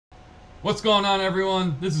What's going on,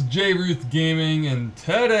 everyone? This is J Ruth Gaming, and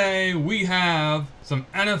today we have some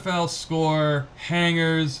NFL score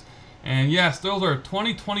hangers. And yes, those are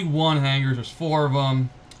 2021 hangers. There's 4 of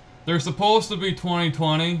them. They're supposed to be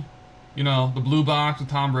 2020, you know, the blue box with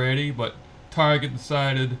Tom Brady, but Target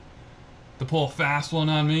decided to pull a fast one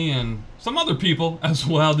on me and some other people as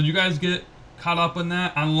well. Did you guys get caught up in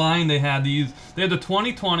that? Online they had these. They had the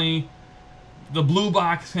 2020, the blue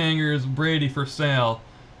box hangers, Brady for sale.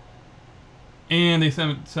 And they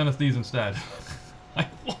sent us these instead. Like,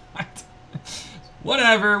 what?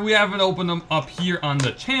 Whatever, we haven't opened them up here on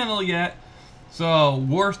the channel yet. So,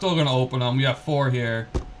 we're still going to open them. We have 4 here.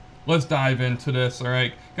 Let's dive into this,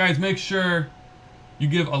 alright? Guys, make sure you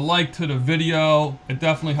give a like to the video. It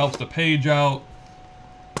definitely helps the page out.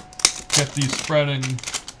 Get these spreading.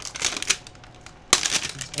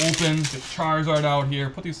 Let's open. Get Charizard out here.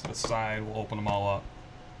 Put these to the side. We'll open them all up.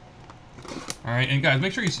 Alright, and guys,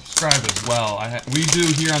 make sure you subscribe as well. We do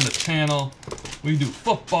here on the channel, we do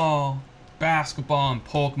football, basketball, and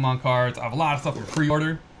Pokemon cards. I have a lot of stuff in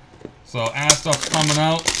pre-order. So as stuff's coming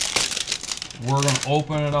out, we're going to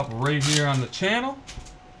open it up right here on the channel.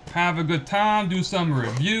 Have a good time, do some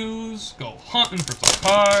reviews, go hunting for some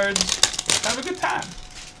cards, have a good time.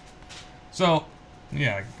 So,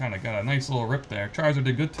 yeah, I kind of got a nice little rip there. Charizard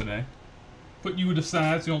did good today. Put you to the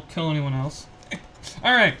side so you don't kill anyone else.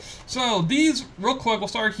 Alright, so these, real quick, we'll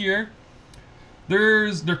start here.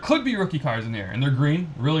 There could be rookie cards in here, and they're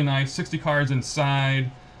green, really nice, 60 cards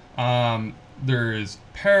inside. There's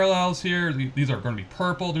parallels here, these are going to be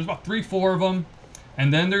purple, there's about 3-4 of them.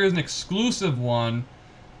 And then there is an exclusive one,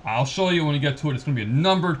 I'll show you when we get to it, it's going to be a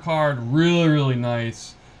numbered card, really, really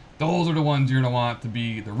nice. Those are the ones you're going to want to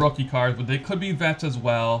be the rookie cards, but they could be vets as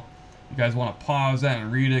well. You guys want to pause that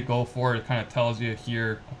and read it, go for it. It kind of tells you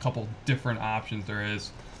here a couple different options there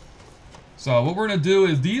is. So what we're going to do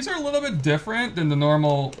is, these are a little bit different than the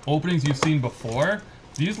normal openings you've seen before.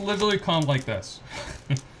 These literally come like this.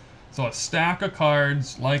 So a stack of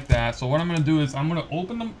cards like that. So what I'm going to do is, I'm going to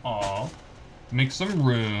open them all, make some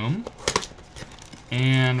room,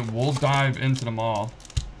 and we'll dive into them all.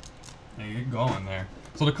 There you go in there.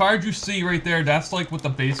 So the cards you see right there, that's like what the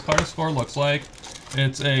base card score looks like.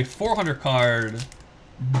 It's a 400 card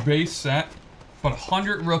base set, but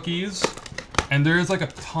 100 rookies, and there's like a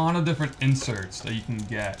ton of different inserts that you can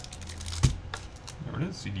get. There it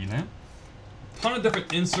is, CD name. Ton of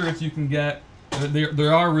different inserts you can get.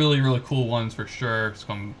 There are really, really cool ones for sure.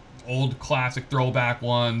 Some old classic throwback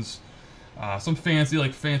ones, some fancy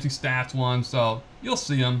stats ones, so you'll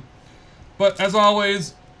see them. But as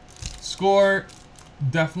always, Score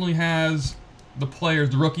definitely has the players,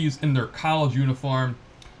 the rookies, in their college uniform.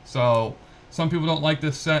 So some people don't like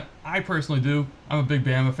this set. I personally do. I'm a big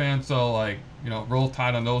Bama fan, so like, you know, roll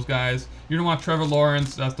tide on those guys. You don't want Trevor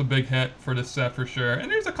Lawrence. That's the big hit for this set for sure. And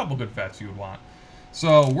there's a couple good vets you would want.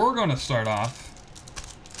 So we're going to start off.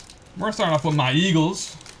 We're going to start off with my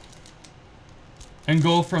Eagles and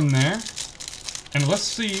go from there. And let's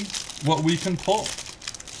see what we can pull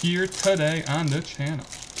here today on the channel.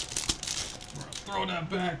 We're going to throw that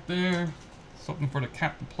back there. Something for the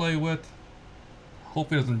cat to play with.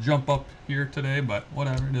 Hope it doesn't jump up here today, but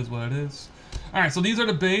whatever, it is what it is. Alright, so these are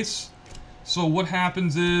the base. So what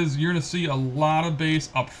happens is, you're going to see a lot of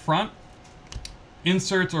base up front.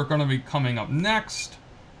 Inserts are going to be coming up next.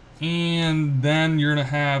 And then you're going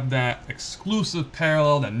to have that exclusive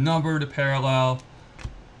parallel, that numbered parallel.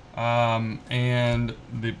 And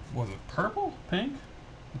the, was it purple? Pink?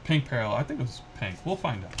 The pink parallel. I think it was pink. We'll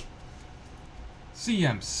find out.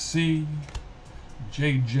 CMC.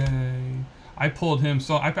 JJ. I pulled him,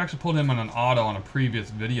 so I've actually pulled him on an auto on a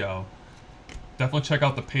previous video. Definitely check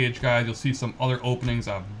out the page, guys. You'll see some other openings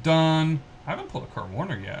I've done. I haven't pulled a Kurt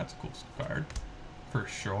Warner yet. That's a cool card. For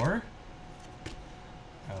sure.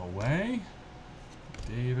 Elway.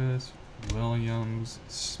 Davis. Williams.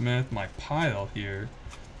 Smith. My pile here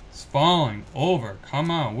is falling over.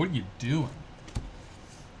 Come on. What are you doing?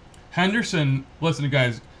 Henderson. Listen,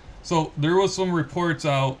 guys. So there was some reports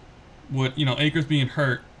out with, you know, Akers being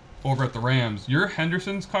hurt over at the Rams. Your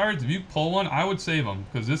Henderson's cards, if you pull one, I would save them,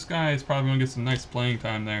 because this guy is probably going to get some nice playing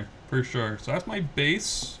time there, for sure. So that's my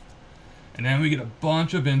base. And then we get a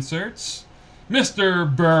bunch of inserts.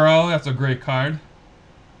 Mr. Burrow, that's a great card.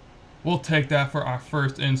 We'll take that for our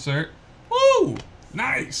first insert. Woo!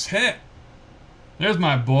 Nice hit. There's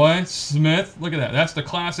my boy, Smith. Look at that. That's the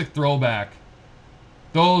classic throwback.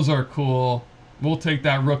 Those are cool. We'll take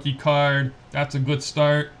that rookie card. That's a good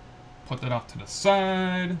start. Put that off to the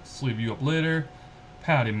side. Sleeve you up later.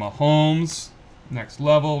 Patty Mahomes. Next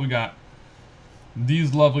level. We got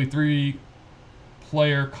these lovely 3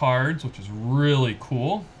 player cards, which is really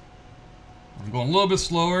cool. I'm going a little bit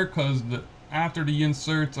slower because after the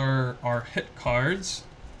inserts are hit cards.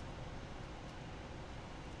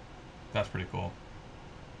 That's pretty cool.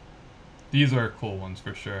 These are cool ones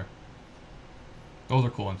for sure. Those are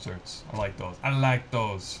cool inserts. I like those. I like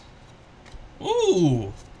those.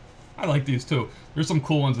 Ooh! I like these too. There's some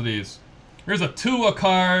cool ones of these. Here's a Tua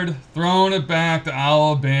card, throwing it back to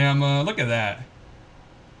Alabama. Look at that.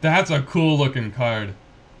 That's a cool looking card.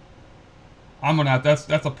 I'm gonna have, that's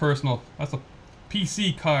a personal, that's a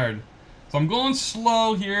PC card. So I'm going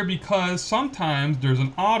slow here because sometimes there's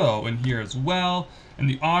an auto in here as well, and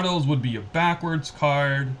the autos would be a backwards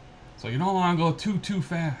card. So you don't want to go too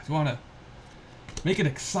fast. You want to make it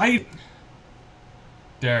exciting.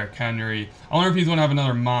 Derrick Henry. I wonder if he's going to have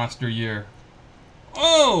another monster year.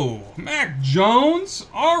 Oh, Mac Jones.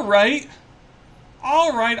 All right.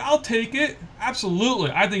 All right, I'll take it.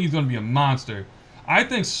 Absolutely. I think he's going to be a monster. I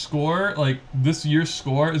think score, like this year's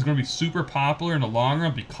score, is going to be super popular in the long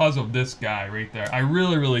run because of this guy right there. I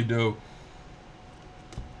really, really do.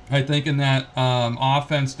 I think in that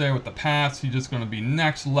offense there with the pass, he's just going to be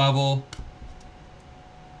next level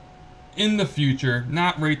in the future.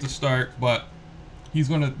 Not right to start, but he's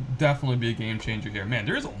going to definitely be a game changer here. Man,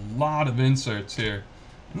 there's a lot of inserts here.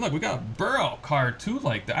 And look, we got a Burrow card too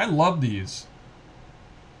like that. I love these.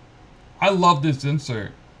 I love this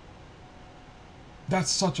insert. That's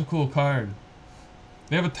such a cool card.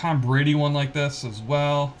 They have a Tom Brady one like this as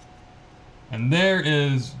well. And there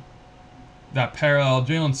is that parallel.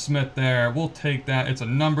 Jalen Smith there. We'll take that. It's a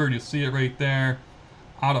number. You see it right there.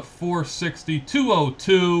 Out of 460.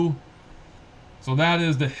 202. So that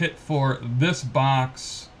is the hit for this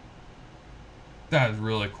box. That is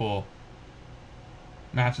really cool.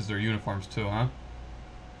 Matches their uniforms too, huh?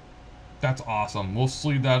 That's awesome. We'll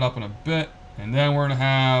sleeve that up in a bit. And then we're going to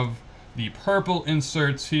have the purple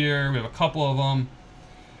inserts here. We have a couple of them.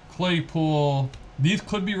 Claypool. These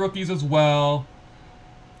could be rookies as well.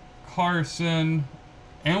 Carson.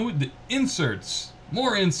 And with the inserts.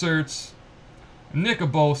 More inserts. Nick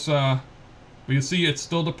Bosa. But you see it's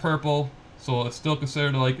still the purple. So it's still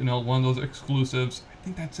considered like, you know, one of those exclusives. I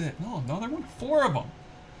think that's it. No, another one. 4 of them.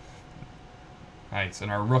 Nice.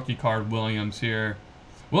 And our rookie card, Williams here.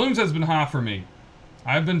 Williams has been hot for me.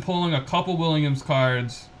 I've been pulling a couple Williams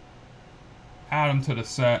cards. Add them to the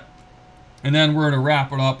set. And then we're going to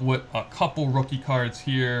wrap it up with a couple rookie cards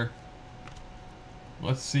here.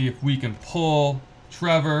 Let's see if we can pull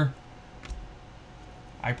Trevor.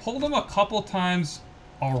 I pulled him a couple times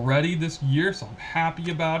already this year, so I'm happy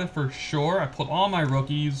about it for sure. I pulled all my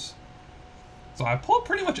rookies. So I pulled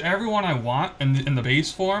pretty much everyone I want in the base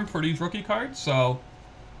form for these rookie cards. So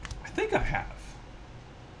I think I have.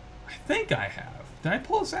 Did I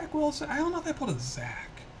pull a Zach Wilson? I don't know if I pulled a Zach.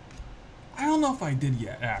 I don't know if I did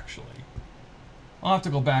yet, actually. I'll have to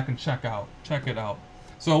go back and check it out.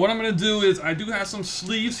 So what I'm going to do is I do have some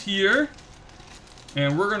sleeves here.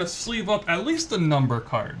 And we're going to sleeve up at least the number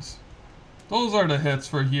cards. Those are the hits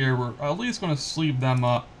for here. We're at least going to sleeve them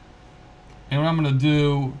up. And what I'm going to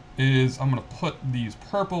do is I'm going to put these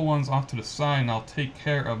purple ones off to the side, and I'll take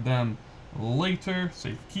care of them later.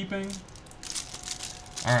 Safekeeping.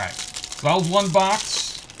 Alright. So that was one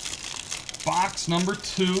box. Box number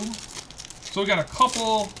 2. So we got a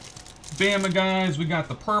couple Bama guys. We got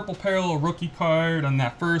the purple parallel rookie card on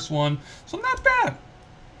that first one. So not bad.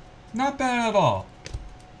 Not bad at all.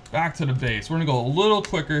 Back to the base. We're going to go a little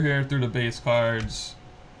quicker here through the base cards.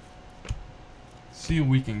 See what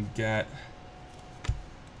we can get.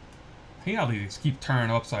 I hate how these keep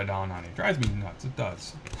turning upside down on you. It drives me nuts. It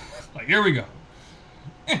does. Like, here we go.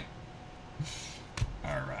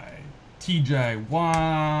 Alright. TJ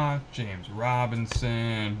Watt, James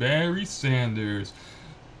Robinson, Barry Sanders.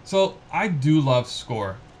 So, I do love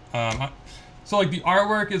score. So, like, the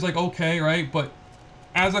artwork is, like, okay, right? But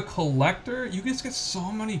as a collector, you just get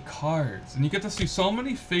so many cards. And you get to see so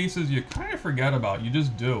many faces you kind of forget about. You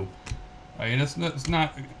just do. Right? And it's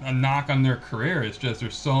not a knock on their career. It's just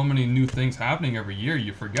there's so many new things happening every year.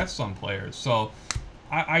 You forget some players. So,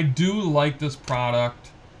 I do like this product.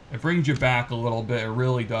 It brings you back a little bit. It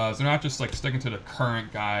really does. They're not just like sticking to the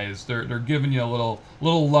current guys. They're giving you a little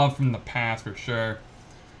love from the past for sure.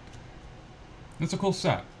 It's a cool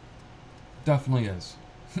set. Definitely is.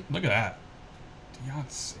 Look at that. Deion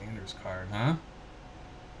Sanders card, huh?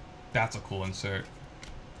 That's a cool insert.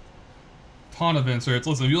 Ton of inserts.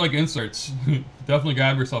 Listen, if you like inserts, definitely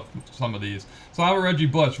grab yourself some of these. So I have a Reggie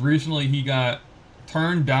Bush. Recently, he got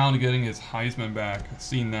turned down to getting his Heisman back. I've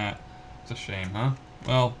seen that. It's a shame, huh?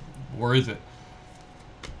 Well, where is it?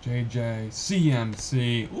 JJ,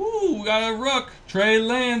 CMC. Ooh, we got a rook. Trey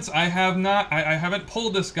Lance. I haven't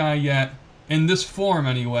pulled this guy yet. In this form,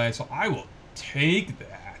 anyway. So I will take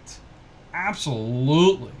that.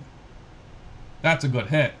 Absolutely. That's a good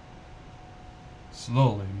hit.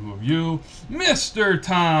 Slowly move you. Mr.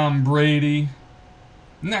 Tom Brady.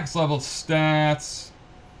 Next level stats.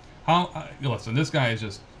 Listen, this guy is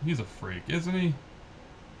just, he's a freak, isn't he?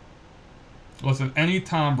 Listen, any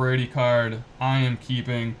Tom Brady card I am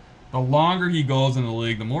keeping. The longer he goes in the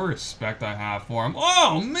league, the more respect I have for him.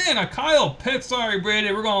 Oh man, a Kyle Pitts. Sorry,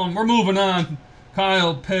 Brady, we're moving on.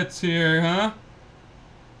 Kyle Pitts here, huh?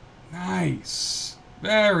 Nice.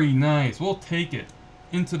 Very nice. We'll take it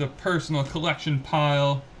into the personal collection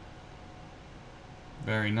pile.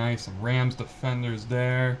 Very nice. Some Rams defenders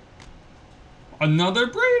there. Another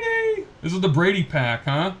Brady. This is the Brady pack,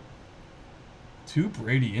 huh? 2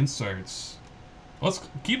 Brady inserts. Let's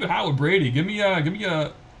keep it hot with Brady. Give me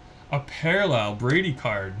a parallel Brady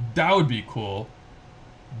card. That would be cool.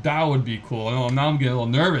 That would be cool. Oh, now I'm getting a little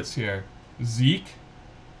nervous here. Zeke.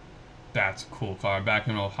 That's a cool card. Back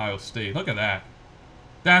in Ohio State. Look at that.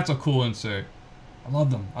 That's a cool insert. I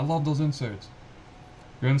love them. I love those inserts.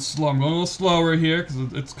 I'm going a little slower here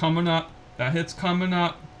because it's coming up. That hit's coming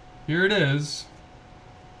up. Here it is.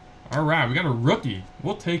 All right, we got a rookie.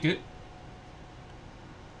 We'll take it.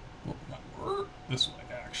 Well, this way,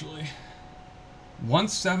 actually.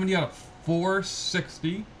 170 out of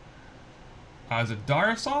 460. Is it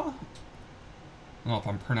Darisaw? I don't know if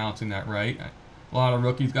I'm pronouncing that right. A lot of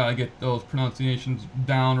rookies got to get those pronunciations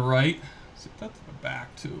down right. See, that's the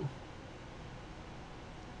back, too.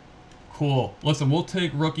 Cool. Listen, we'll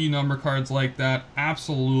take rookie number cards like that.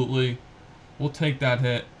 Absolutely. We'll take that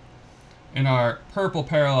hit. In our purple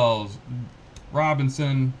parallels,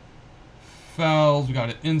 Robinson, Fells, we got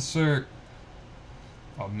an insert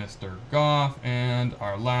of Mr. Goff, and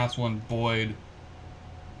our last one, Boyd.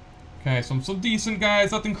 Okay, some decent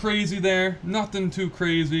guys, nothing crazy there, nothing too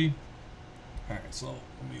crazy. Alright, so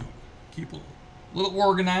let me keep a little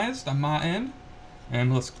organized on my end,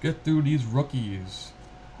 and let's get through these rookies.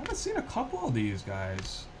 I haven't seen a couple of these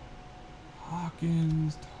guys.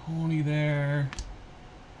 Hawkins, Tony there.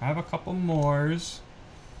 Have a couple mores.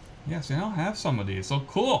 Yes, I don't have some of these. So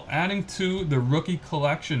cool. Adding to the rookie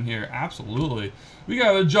collection here. Absolutely. We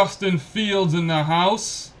got a Justin Fields in the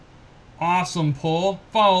house. Awesome pull.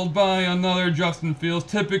 Followed by another Justin Fields.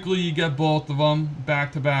 Typically you get both of them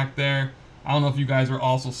back to back there. I don't know if you guys are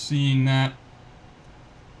also seeing that.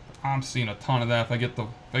 I'm seeing a ton of that. If I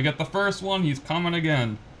get the first one, he's coming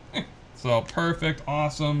again. So perfect.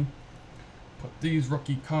 Awesome. Put these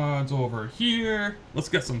rookie cards over here. Let's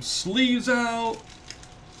get some sleeves out.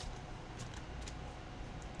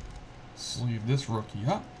 Sleeve this rookie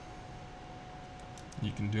up.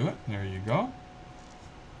 You can do it. There you go.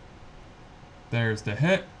 There's the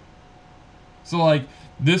hit. So, like,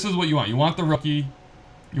 this is what you want. You want the rookie.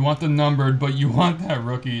 You want the numbered, but you want that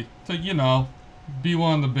rookie to, you know, be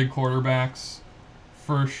one of the big quarterbacks.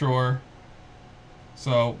 For sure.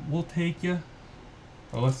 So, we'll take you.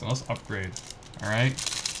 But listen, let's upgrade. Alright?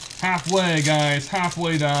 Halfway, guys.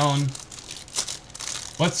 Halfway down.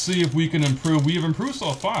 Let's see if we can improve. We have improved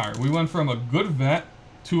so far. We went from a good vet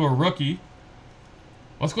to a rookie.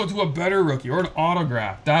 Let's go to a better rookie or an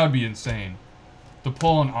autograph. That would be insane. To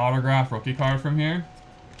pull an autograph rookie card from here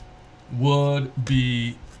would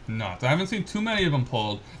be nuts. I haven't seen too many of them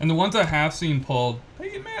pulled. And the ones I have seen pulled,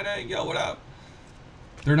 hey man, hey, yo, what up?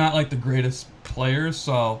 They're not like the greatest players,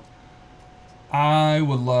 so I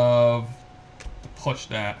would love to push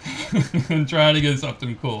that and try to get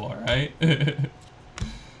something cool, alright?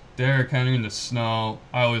 Derrick Henry in the snow.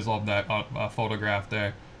 I always love that photograph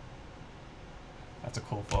there. That's a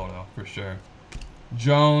cool photo, for sure.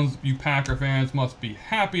 Jones, you Packer fans must be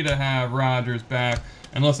happy to have Rodgers back.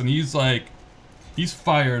 And listen, he's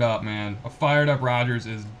fired up, man. A fired up Rodgers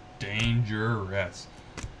is dangerous.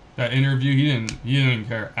 That interview, he didn't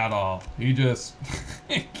care at all. He just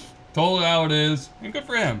told it how it is, and good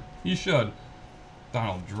for him. He should.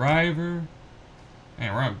 Donald Driver.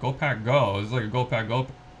 Man, we're on Go Pack Go. This is like a Go Pack Go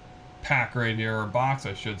pack right here, or box,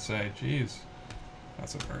 I should say. Jeez.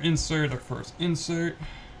 That's our insert, our first insert.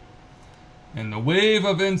 And the wave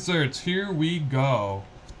of inserts, here we go.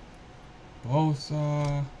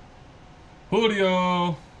 Bosa.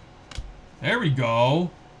 Julio. There we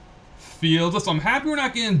go. Fields. Listen, I'm happy we're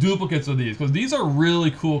not getting duplicates of these, because these are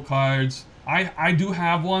really cool cards. I do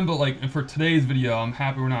have one, but like for today's video, I'm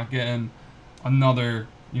happy we're not getting another,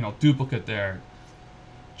 you know, duplicate there.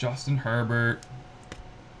 Justin Herbert.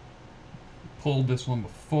 Pulled this one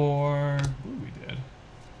before. Ooh, we did.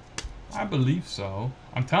 I believe so.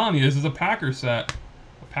 I'm telling you, this is a Packer set.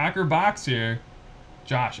 A Packer box here.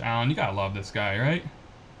 Josh Allen, you gotta love this guy, right?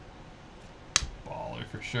 Baller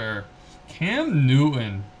for sure. Cam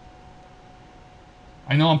Newton.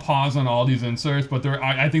 I know I'm pausing all these inserts, but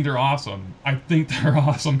I think they're awesome. I think they're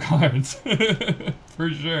awesome cards. For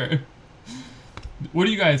sure. What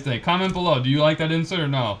do you guys think? Comment below. Do you like that insert or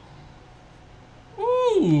no?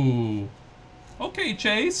 Ooh. Okay,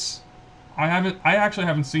 Chase. I actually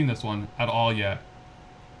haven't seen this one at all yet.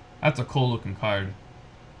 That's a cool looking card.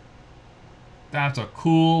 That's a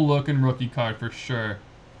cool looking rookie card for sure.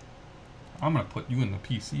 I'm gonna put you in the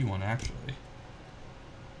PC one actually.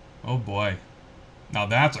 Oh boy. Now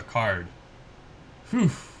that's a card. Whew.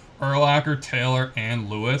 Urlacher, Taylor, and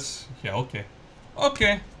Lewis. Yeah, okay.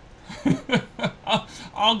 Okay.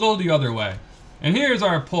 I'll go the other way. And here's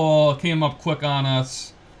our pull. Came up quick on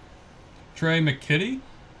us. Trey McKitty.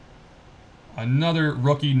 Another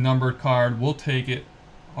rookie numbered card. We'll take it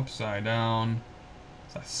upside down.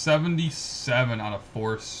 It's a 77 out of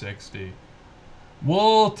 460.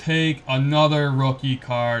 We'll take another rookie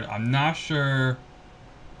card. I'm not sure.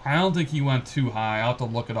 I don't think he went too high. I'll have to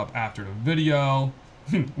look it up after the video.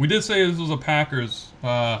 We did say this was a Packers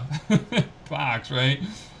box, right?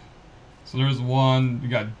 So there's one. We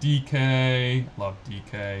got DK. Love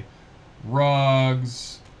DK.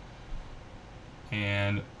 Ruggs.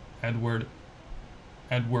 And Edwards.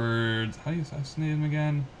 How do you say his name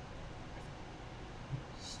again?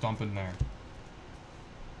 Stump in there.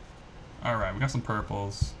 Alright, we got some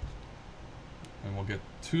purples. And we'll get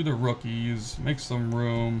to the rookies. Make some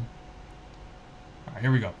room. Alright,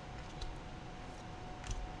 here we go.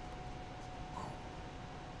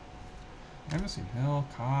 I haven't seen Hill,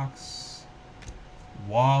 Cox,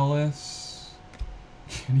 Wallace,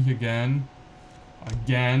 Kenny again.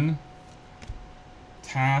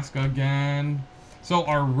 Task again. So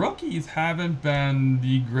our rookies haven't been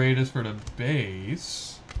the greatest for the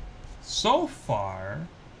base so far.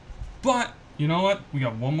 But, you know what? We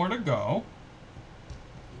got one more to go.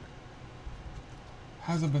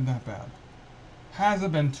 Hasn't been that bad.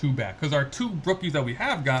 Hasn't been too bad. Because our two rookies that we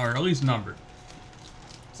have got are at least numbered.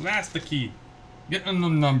 So that's the key. Getting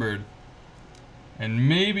them numbered. And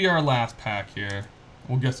maybe our last pack here.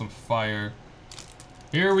 We'll get some fire.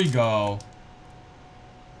 Here we go.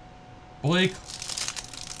 Blake,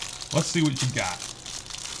 let's see what you got.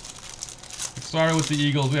 We started with the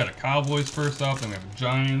Eagles. We had a Cowboys first up. Then we have the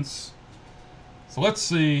Giants. So let's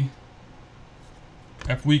see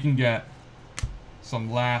if we can get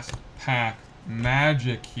some last pack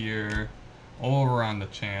magic here over on the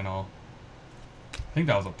channel. I think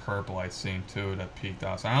that was a purple I seen too that peeked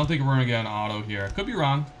out. So I don't think we're going to get an auto here. I could be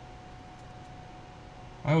wrong.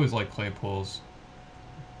 I always like Claypool's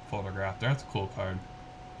photograph there. That's a cool card.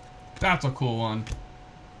 That's a cool one.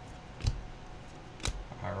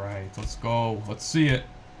 Alright, let's go. Let's see it.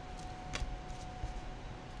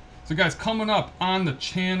 So guys, coming up on the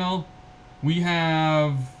channel, we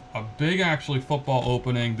have a big actually football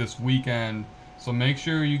opening this weekend. So make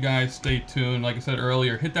sure you guys stay tuned. Like I said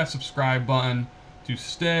earlier, hit that subscribe button to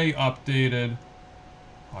stay updated.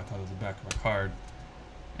 Oh, I thought it was the back of my card.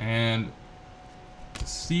 And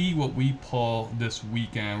see what we pull this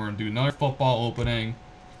weekend. We're going to do another football opening.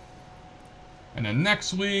 And then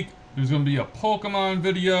next week, there's going to be a Pokemon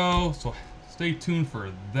video. So stay tuned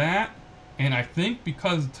for that. And I think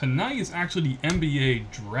because tonight is actually the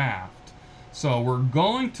NBA draft, so we're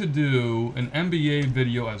going to do an NBA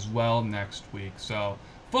video as well next week. So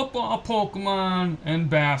football, Pokemon, and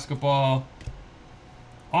basketball,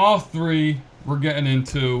 all three we're getting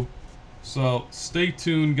into. So stay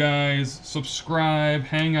tuned, guys. Subscribe,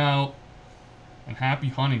 hang out, and happy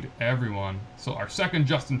hunting to everyone. So our second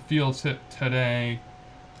Justin Fields hit today.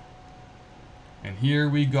 And here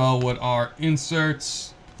we go with our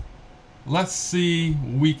inserts. Let's see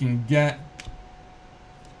what we can get.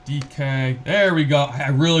 DK. There we go. I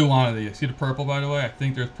really wanted these. See the purple, by the way? I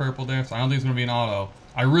think there's purple there, so I don't think it's going to be an auto.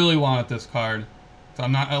 I really wanted this card, so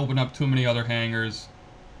I'm not opening up too many other hangers.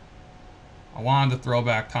 I wanted the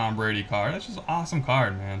throwback Tom Brady card. That's just an awesome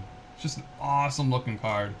card, man. It's just an awesome looking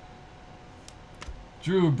card.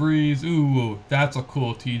 Drew Brees. Ooh, that's a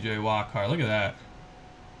cool TJ Watt card. Look at that.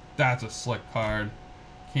 That's a slick card.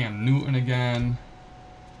 Cam Newton again.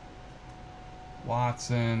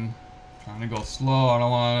 Watson. Trying to go slow. I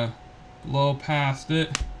don't want to blow past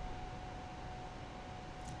it.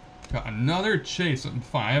 Got another Chase.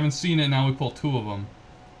 Fine. I haven't seen it. Now we pull two of them.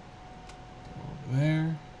 Go over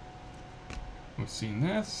there. We've seen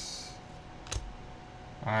this.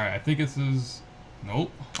 Alright. I think this is...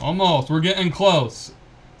 Nope. Almost. We're getting close. Is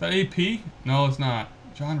that AP? No, it's not.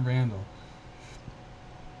 John Randall.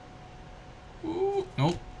 Ooh.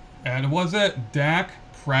 Nope. And was it Dak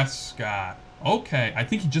Prescott? Okay, I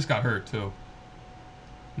think he just got hurt too.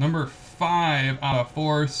 Number 5 out of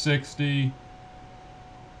 460.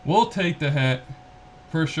 We'll take the hit.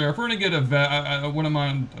 For sure. If we're gonna get a vet, I wouldn't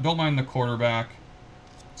mind. I don't mind the quarterback.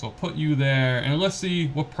 So I'll put you there, and let's see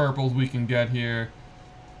what purples we can get here.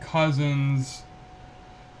 Cousins.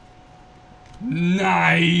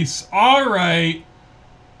 Nice. All right.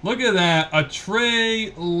 Look at that. A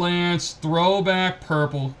Trey Lance throwback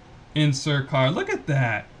purple insert card. Look at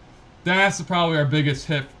that. That's probably our biggest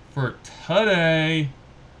hit for today.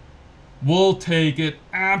 We'll take it.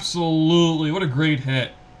 Absolutely. What a great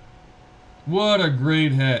hit. What a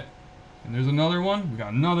great hit. And there's another one. We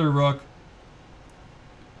got another Rook.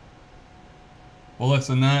 Well,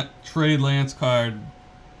 listen, that Trey Lance card,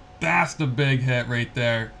 that's the big hit right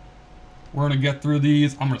there. We're going to get through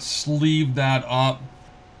these. I'm going to sleeve that up.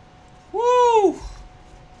 Woo!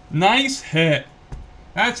 Nice hit.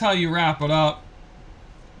 That's how you wrap it up.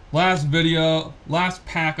 Last video, last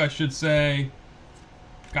pack, I should say.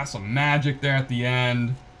 Got some magic there at the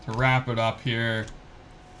end to wrap it up here.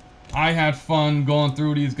 I had fun going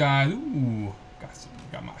through these guys. Ooh,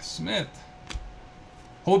 got my Smith.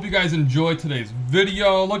 Hope you guys enjoyed today's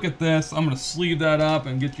video. Look at this. I'm going to sleeve that up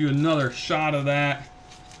and get you another shot of that.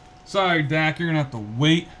 Sorry, Dak, you're going to have to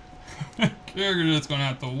wait. You're just going to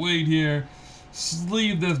have to wait here.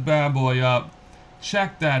 Sleeve this bad boy up.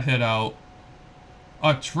 Check that hit out.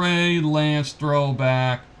 A Trey Lance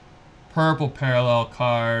throwback. Purple parallel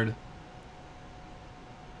card.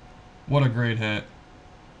 What a great hit.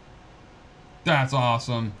 That's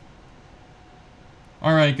awesome.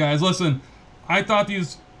 Alright, guys, listen. I thought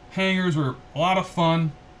these hangers were a lot of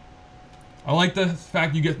fun. I like the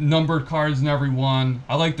fact you get numbered cards in every one.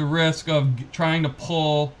 I like the risk of trying to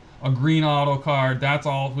pull a green auto card. That's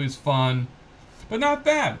always fun. But not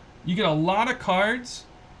bad. You get a lot of cards.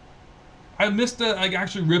 I missed the like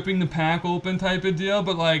actually ripping the pack open type of deal,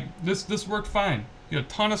 but like this worked fine. You get a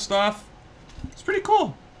ton of stuff. It's pretty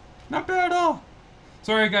cool. Not bad at all.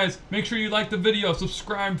 So alright guys, make sure you like the video,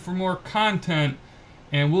 subscribe for more content,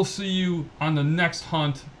 and we'll see you on the next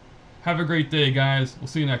hunt. Have a great day, guys. We'll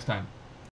see you next time.